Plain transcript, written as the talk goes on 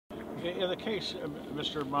In the case,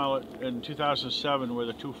 Mr. Mollett, in 2007, where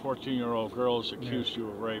the two 14-year-old girls accused you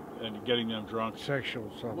of rape and getting them drunk,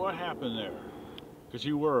 Sexual assault. what happened there? Because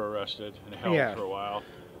you were arrested and held for a while.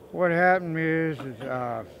 What happened is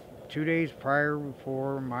 2 days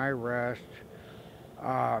before my arrest,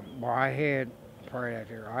 well, I had, prior to that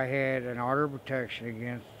there, I had an order of protection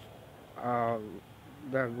against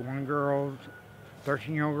the one girl's,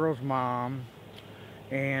 13-year-old girl's mom,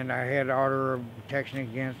 and I had an order of protection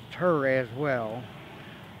against her as well.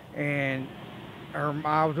 And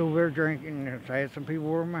I was over there drinking, and I had some people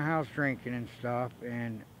over at my house drinking and stuff,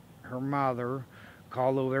 and her mother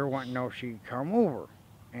called over there wanting to know if she could come over.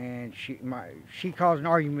 And she caused an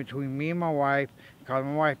argument between me and my wife, caused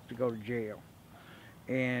my wife to go to jail.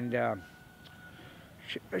 And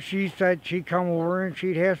she said she'd come over and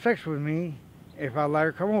she'd have sex with me if I let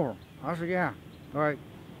her come over. I said, yeah. All right.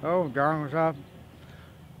 Oh, darn was up.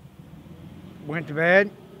 Went to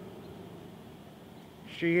bed.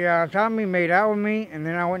 She told me, made out with me, and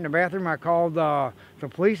then I went in the bathroom. I called the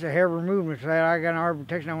police to have her removed and said, I got an order of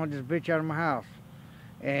protection. I want this bitch out of my house.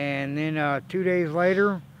 And then 2 days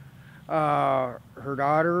later, her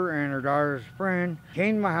daughter and her daughter's friend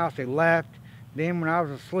came to my house. They left. Then when I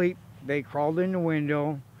was asleep, they crawled in the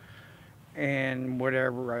window and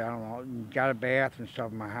whatever, I don't know, got a bath and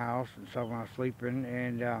stuff in my house and stuff when I was sleeping.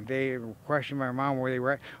 And they questioned my mom where they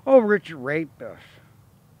were at. Oh, Richard raped us.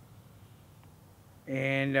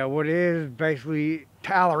 And what it is basically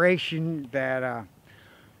toleration that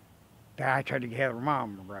I tried to get her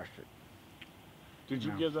mom arrested. Did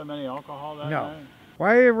you give them any alcohol that No. night?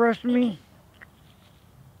 Why they arrested me?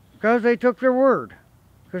 Because they took their word.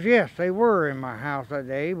 Because yes, they were in my house that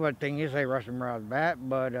day, but the thing is they arrested me right off the bat,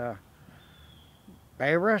 but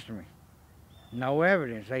they arrested me. No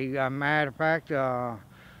evidence. They, matter of fact,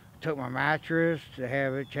 took my mattress to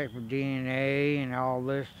have it checked for DNA and all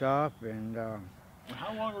this stuff. And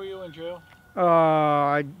how long were you in jail?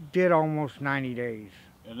 I did almost 90 days.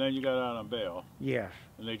 And then you got out on bail? Yes.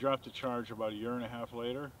 And they dropped the charge about a year and a half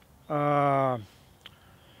later?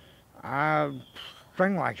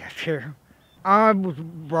 Thing like that there. I was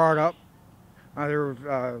brought up, there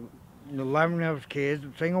was 11 of us kids,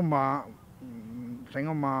 single mom.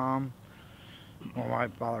 Well, my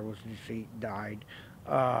father was deceased, died.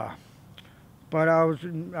 But I was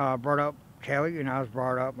brought up Catholic, and I was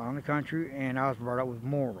brought up on the country, and I was brought up with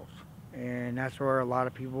morals. And that's where a lot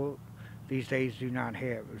of people these days do not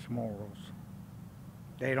have, is morals.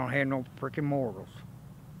 They don't have no freaking morals.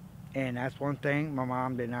 And that's one thing. My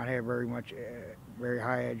mom did not have very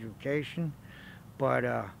high education. But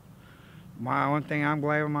my one thing I'm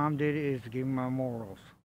glad my mom did is to give me my morals.